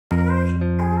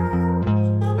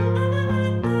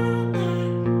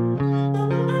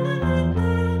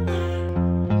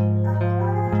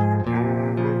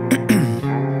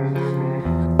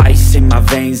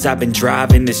lanes, I've been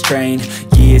driving this train.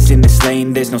 Years in this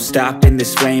lane, there's no stopping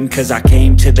this flame. Cause I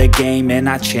came to the game and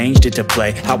I changed it to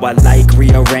play how I like,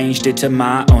 rearranged it to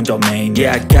my own domain.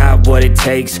 Yeah, I got what it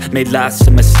takes, made lots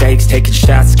of mistakes, taking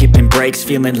shots, skipping breaks,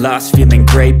 feeling lost, feeling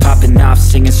great, popping off,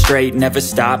 singing straight, never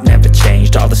stopped, never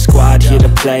changed. All the squad here to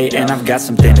play, and I've got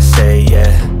something to say,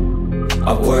 yeah.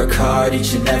 I work hard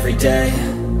each and every day,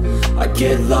 I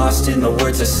get lost in the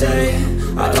words I say.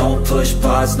 I don't push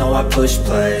pause, no I push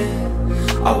play.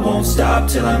 I won't stop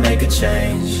till I make a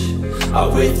change. I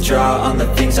withdraw on the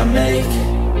things I make.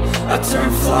 I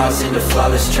turn flaws into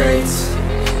flawless traits.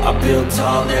 I build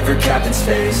tall, never capped in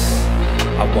space.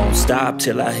 I won't stop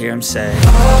till I hear him say,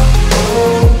 oh,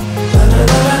 oh, la la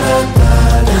la la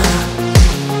la la.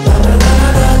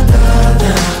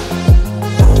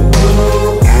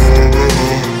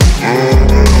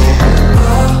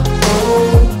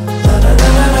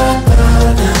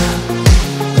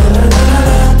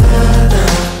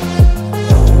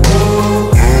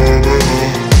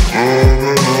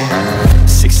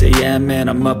 And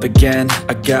I'm up again.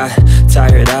 I got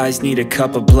tired eyes, need a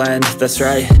cup of blend. That's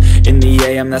right, in the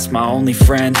AM, that's my only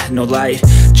friend. No light,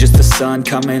 just the sun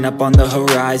coming up on the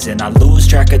horizon. I lose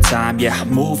track of time, yeah, I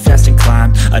move fast and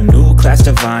climb a new class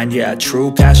divine, yeah,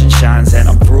 true passion shines. And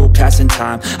I'm through passing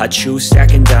time, I choose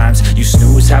stacking dimes. You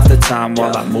snooze half the time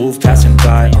while I move passing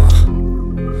by.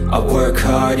 I work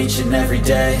hard each and every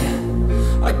day,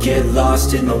 I get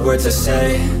lost in the words I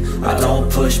say. I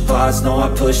don't push pause, no I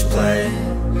push play.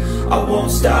 I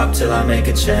won't stop till I make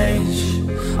a change.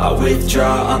 I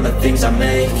withdraw on the things I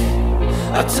make.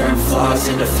 I turn flaws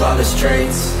into flawless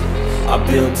traits. I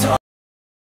build